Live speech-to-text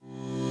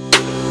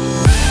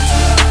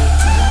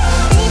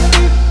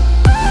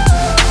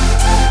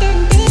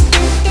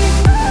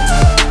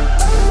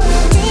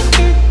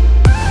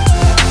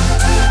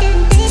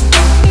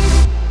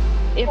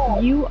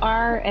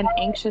an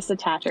anxious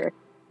attacher,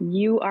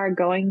 you are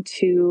going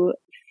to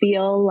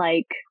feel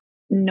like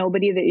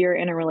nobody that you're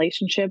in a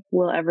relationship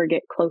will ever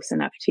get close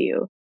enough to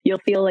you. You'll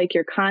feel like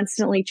you're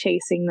constantly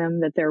chasing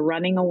them, that they're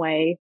running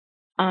away.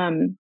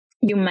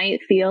 You might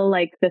feel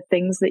like the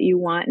things that you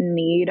want and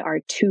need are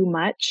too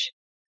much.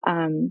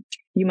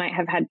 You might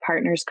have had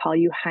partners call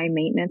you high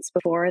maintenance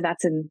before.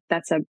 That's an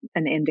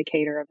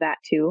indicator of that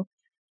too.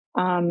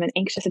 An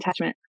anxious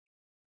attachment.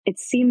 It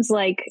seems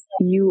like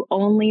you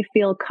only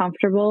feel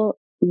comfortable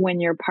when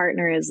your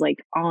partner is like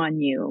on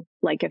you.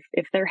 Like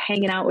if they're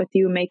hanging out with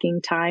you,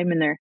 making time,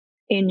 and they're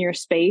in your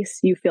space,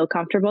 you feel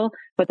comfortable.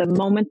 But the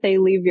moment they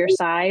leave your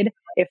side,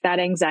 if that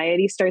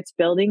anxiety starts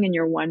building and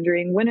you're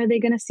wondering, when are they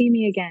going to see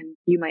me again?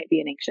 You might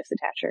be an anxious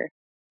attacher.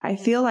 I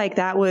feel like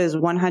that was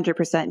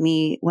 100%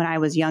 me when I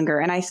was younger,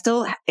 and I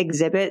still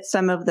exhibit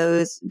some of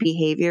those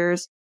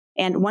behaviors.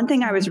 And one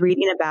thing I was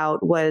reading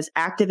about was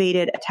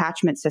activated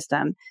attachment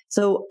system.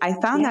 So I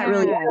found that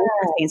really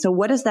interesting. So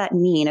what does that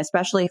mean,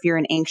 especially if you're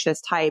an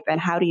anxious type, and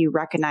how do you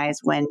recognize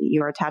when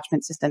your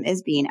attachment system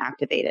is being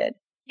activated?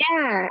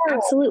 Yeah,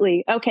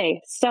 absolutely. Okay.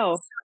 So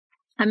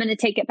I'm going to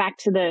take it back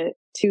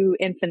to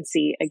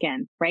infancy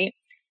again, right?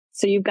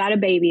 So you've got a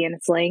baby and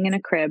it's laying in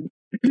a crib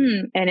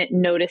and it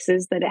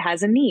notices that it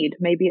has a need.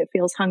 Maybe it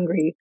feels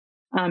hungry,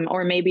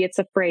 or maybe it's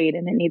afraid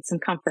and it needs some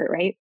comfort,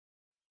 right?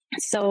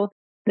 So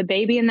the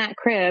baby in that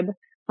crib,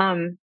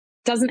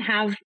 doesn't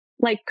have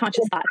like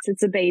conscious thoughts.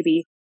 It's a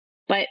baby,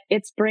 but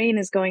its brain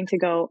is going to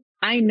go,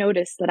 I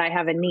notice that I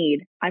have a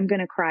need. I'm going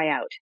to cry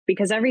out,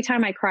 because every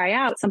time I cry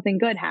out, something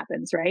good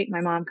happens, right?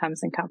 My mom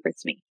comes and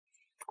comforts me.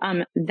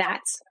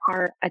 That's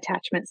our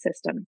attachment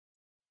system.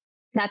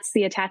 That's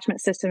the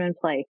attachment system in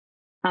play.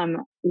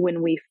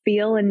 When we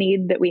feel a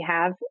need that we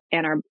have,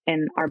 and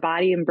our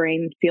body and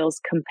brain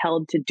feels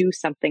compelled to do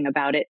something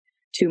about it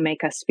to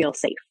make us feel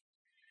safe.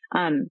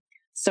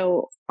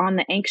 So on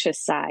the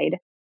anxious side,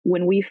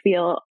 when we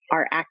feel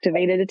our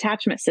activated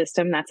attachment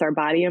system, that's our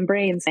body and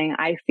brain saying,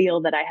 I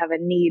feel that I have a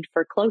need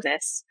for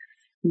closeness,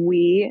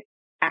 we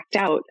act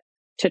out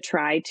to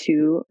try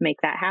to make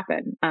that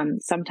happen.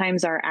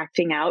 Sometimes our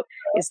acting out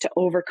is to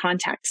over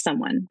contact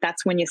someone.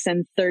 That's when you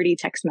send 30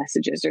 text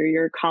messages or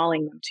you're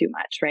calling them too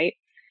much, right?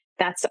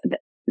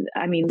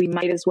 We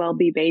might as well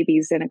be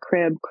babies in a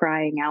crib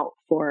crying out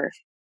for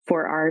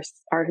our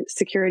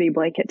security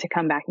blanket to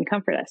come back and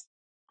comfort us.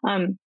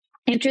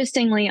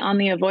 Interestingly, on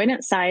the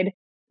avoidance side,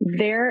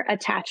 their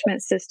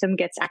attachment system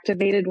gets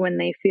activated when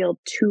they feel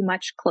too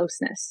much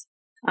closeness.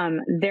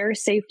 Their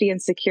safety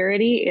and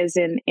security is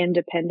in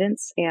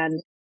independence,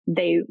 and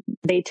they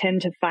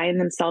tend to find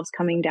themselves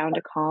coming down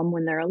to calm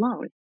when they're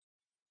alone.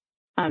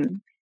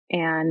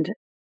 And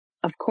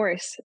of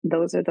course,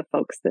 those are the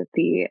folks that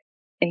the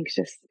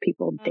anxious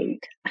people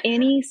date.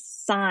 Any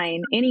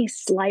sign, any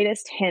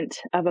slightest hint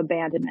of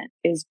abandonment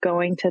is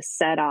going to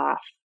set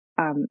off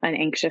an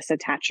anxious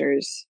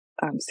attacher's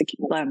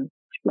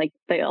like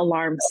the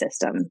alarm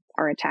system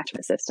or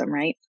attachment system,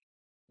 right?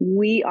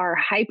 We are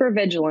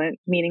hypervigilant,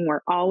 meaning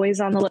we're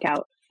always on the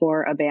lookout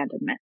for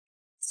abandonment.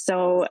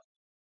 So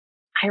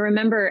I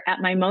remember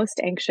at my most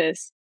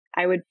anxious,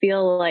 I would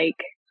feel like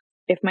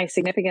if my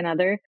significant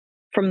other,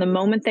 from the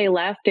moment they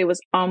left, it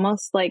was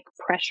almost like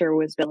pressure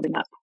was building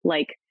up.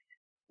 Like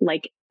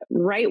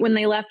right when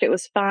they left, it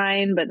was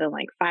fine, but then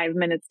like 5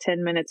 minutes,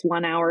 10 minutes,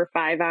 1 hour,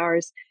 5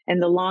 hours.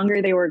 And the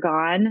longer they were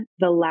gone,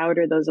 the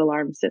louder those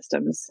alarm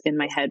systems in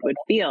my head would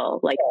feel.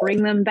 Like,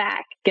 bring them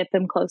back, get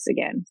them close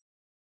again.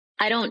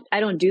 I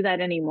don't do that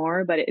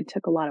anymore, but it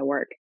took a lot of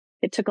work.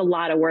 It took a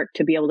lot of work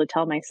to be able to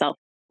tell myself,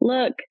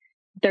 look,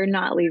 they're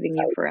not leaving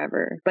you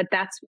forever. But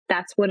that's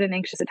what an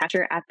anxious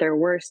attacher at their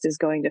worst is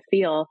going to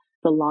feel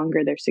the longer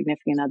their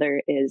significant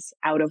other is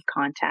out of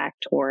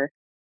contact. Or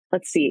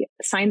let's see,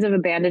 signs of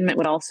abandonment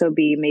would also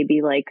be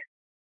maybe like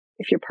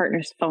if your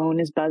partner's phone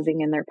is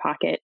buzzing in their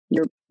pocket,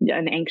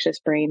 an anxious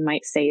brain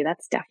might say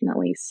that's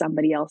definitely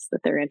somebody else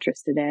that they're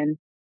interested in.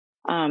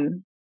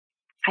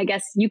 I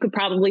guess you could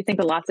probably think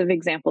of lots of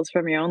examples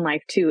from your own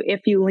life too.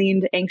 If you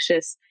leaned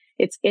anxious,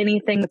 it's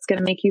anything that's going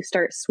to make you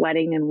start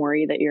sweating and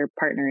worry that your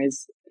partner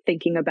is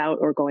thinking about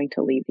or going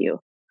to leave you.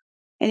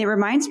 And it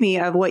reminds me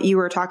of what you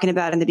were talking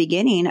about in the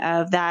beginning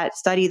of that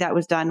study that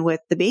was done with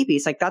the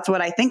babies. Like, that's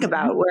what I think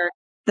about, where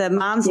the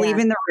mom's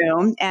leaving the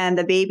room and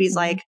the baby's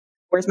like,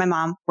 where's my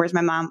mom? Where's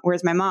my mom?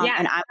 Where's my mom? Yeah.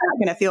 And I'm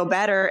not going to feel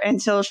better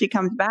until she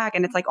comes back.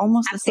 And it's like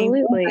almost the same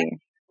thing.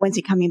 When's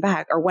he coming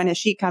back? Or when is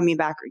she coming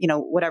back? Or,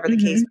 whatever the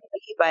case may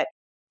be. But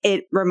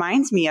it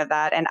reminds me of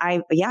that. And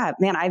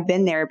I've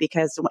been there,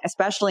 because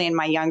especially in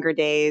my younger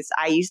days,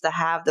 I used to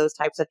have those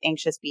types of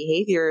anxious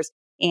behaviors,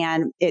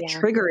 and it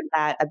triggered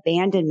that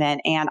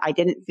abandonment. And I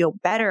didn't feel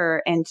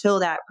better until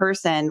that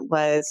person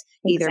was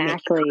either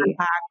making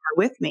contact or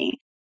with me.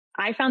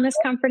 I found this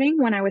comforting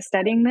when I was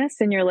studying this,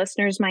 and your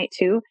listeners might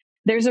too.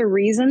 There's a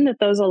reason that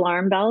those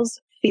alarm bells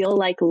feel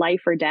like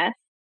life or death.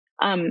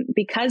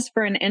 Because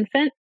for an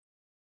infant,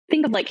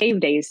 think of like cave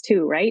days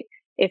too, right?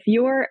 If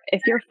you're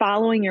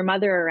following your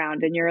mother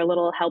around and you're a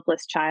little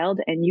helpless child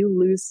and you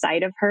lose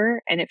sight of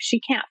her, and if she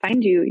can't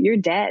find you, you're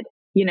dead.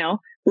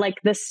 Like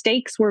the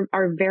stakes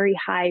are very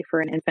high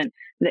for an infant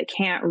that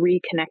can't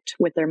reconnect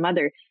with their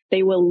mother.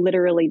 They will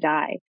literally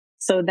die.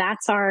 So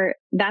that's our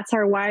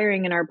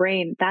wiring in our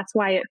brain. That's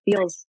why it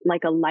feels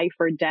like a life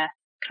or death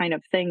kind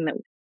of thing, that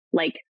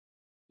like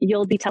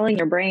you'll be telling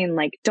your brain,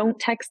 like, don't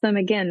text them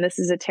again. This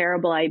is a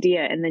terrible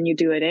idea. And then you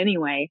do it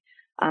anyway,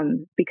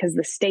 because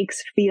the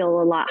stakes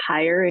feel a lot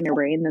higher in your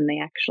brain than they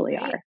actually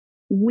are.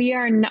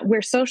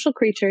 We're social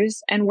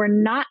creatures, and we're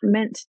not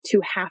meant to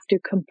have to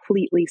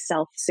completely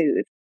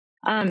self-soothe.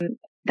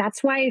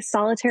 That's why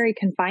solitary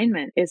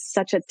confinement is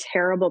such a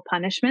terrible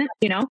punishment.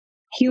 You know,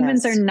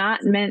 humans Yes. are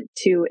not meant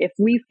to, if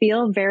we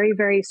feel very,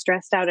 very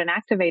stressed out and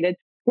activated,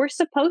 we're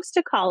supposed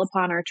to call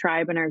upon our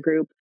tribe and our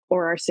group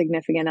or our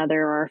significant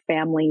other or our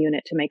family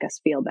unit to make us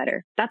feel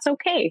better. That's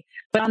okay.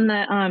 But on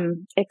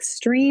the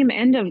extreme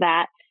end of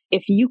that,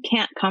 if you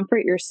can't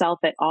comfort yourself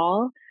at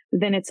all,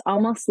 then it's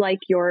almost like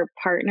your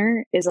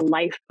partner is a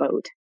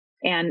lifeboat.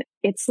 And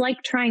it's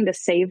like trying to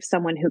save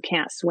someone who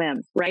can't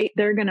swim, right?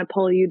 They're going to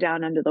pull you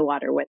down under the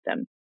water with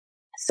them.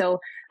 So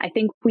I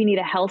think we need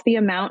a healthy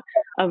amount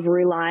of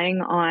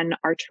relying on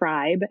our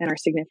tribe and our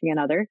significant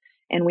other.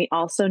 And we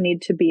also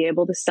need to be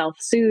able to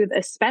self-soothe,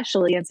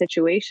 especially in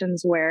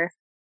situations where,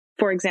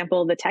 for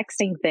example, the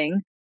texting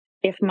thing,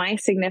 if my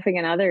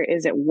significant other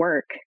is at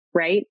work,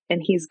 right,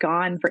 and he's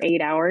gone for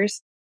 8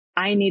 hours,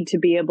 I need to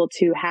be able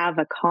to have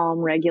a calm,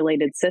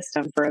 regulated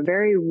system for a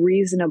very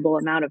reasonable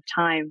amount of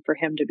time for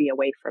him to be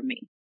away from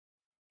me.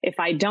 If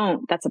I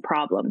don't, that's a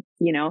problem.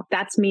 You know,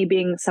 that's me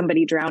being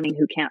somebody drowning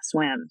who can't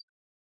swim.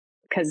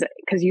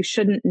 Because you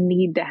shouldn't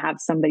need to have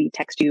somebody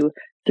text you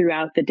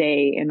throughout the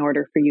day in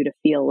order for you to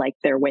feel like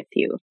they're with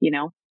you, you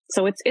know?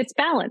 So it's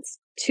balance.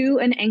 To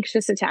an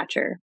anxious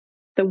attacher,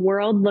 the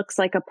world looks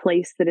like a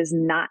place that is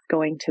not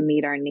going to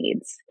meet our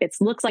needs. It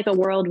looks like a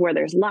world where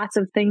there's lots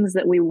of things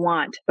that we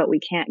want, but we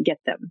can't get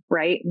them,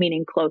 right?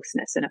 Meaning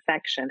closeness and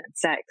affection and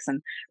sex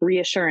and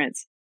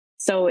reassurance.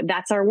 So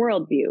that's our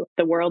worldview.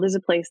 The world is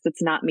a place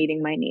that's not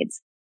meeting my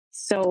needs.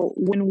 So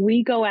when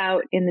we go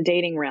out in the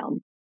dating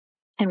realm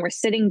and we're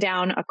sitting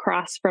down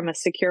across from a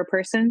secure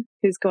person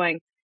who's going,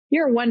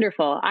 "You're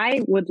wonderful.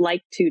 I would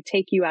like to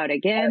take you out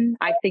again.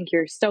 I think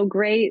you're so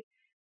great."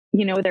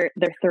 You know,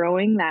 they're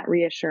throwing that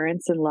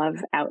reassurance and love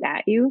out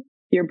at you.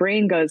 Your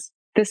brain goes,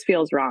 "This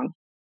feels wrong."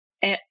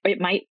 And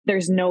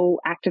there's no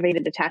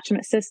activated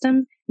attachment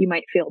system. You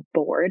might feel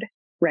bored,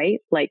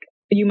 right? Like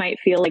you might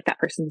feel like that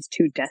person's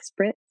too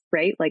desperate,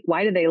 right? Like,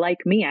 why do they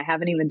like me? I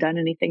haven't even done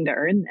anything to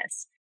earn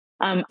this.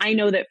 I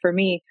know that for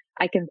me,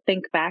 I can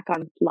think back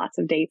on lots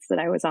of dates that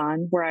I was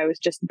on where I was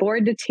just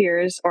bored to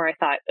tears, or I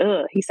thought,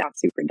 "Ugh, he sounds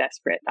super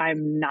desperate.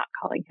 I'm not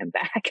calling him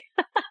back."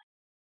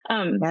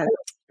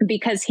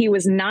 Because he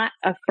was not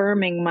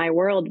affirming my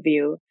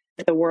worldview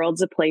that the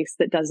world's a place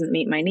that doesn't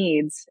meet my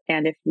needs.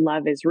 And if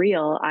love is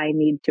real, I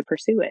need to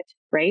pursue it,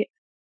 right?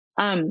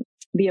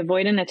 The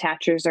avoidant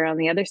attachers are on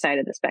the other side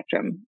of the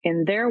spectrum.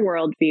 In their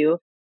worldview,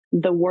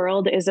 the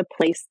world is a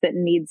place that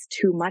needs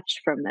too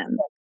much from them.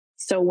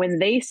 So when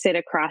they sit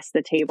across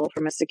the table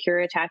from a secure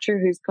attacher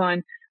who's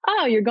going,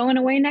 "Oh, you're going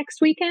away next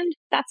weekend?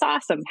 That's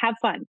awesome. Have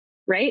fun,"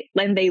 right?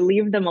 And they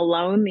leave them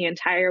alone the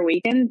entire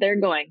weekend. They're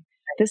going,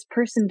 "This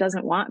person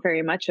doesn't want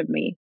very much of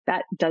me.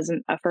 That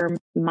doesn't affirm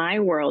my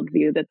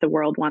worldview that the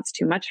world wants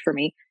too much for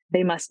me.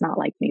 They must not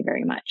like me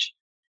very much."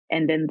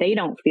 And then they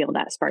don't feel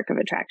that spark of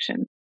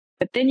attraction.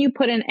 But then you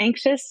put an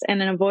anxious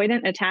and an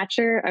avoidant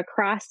attacher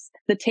across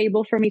the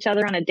table from each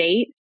other on a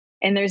date,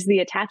 and there's the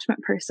attachment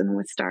person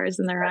with stars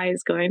in their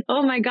eyes going,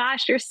 "Oh my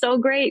gosh, you're so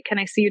great. Can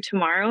I see you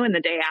tomorrow and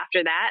the day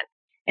after that?"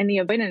 And the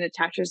avoidant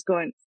attacher's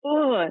going,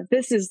 "Oh,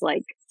 this is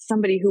like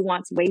somebody who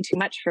wants way too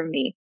much from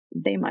me.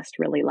 They must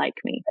really like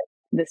me.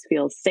 This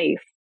feels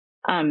safe."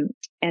 And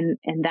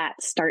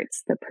that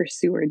starts the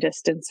pursuer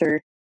distancer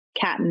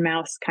cat and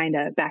mouse kind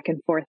of back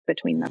and forth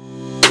between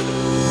them.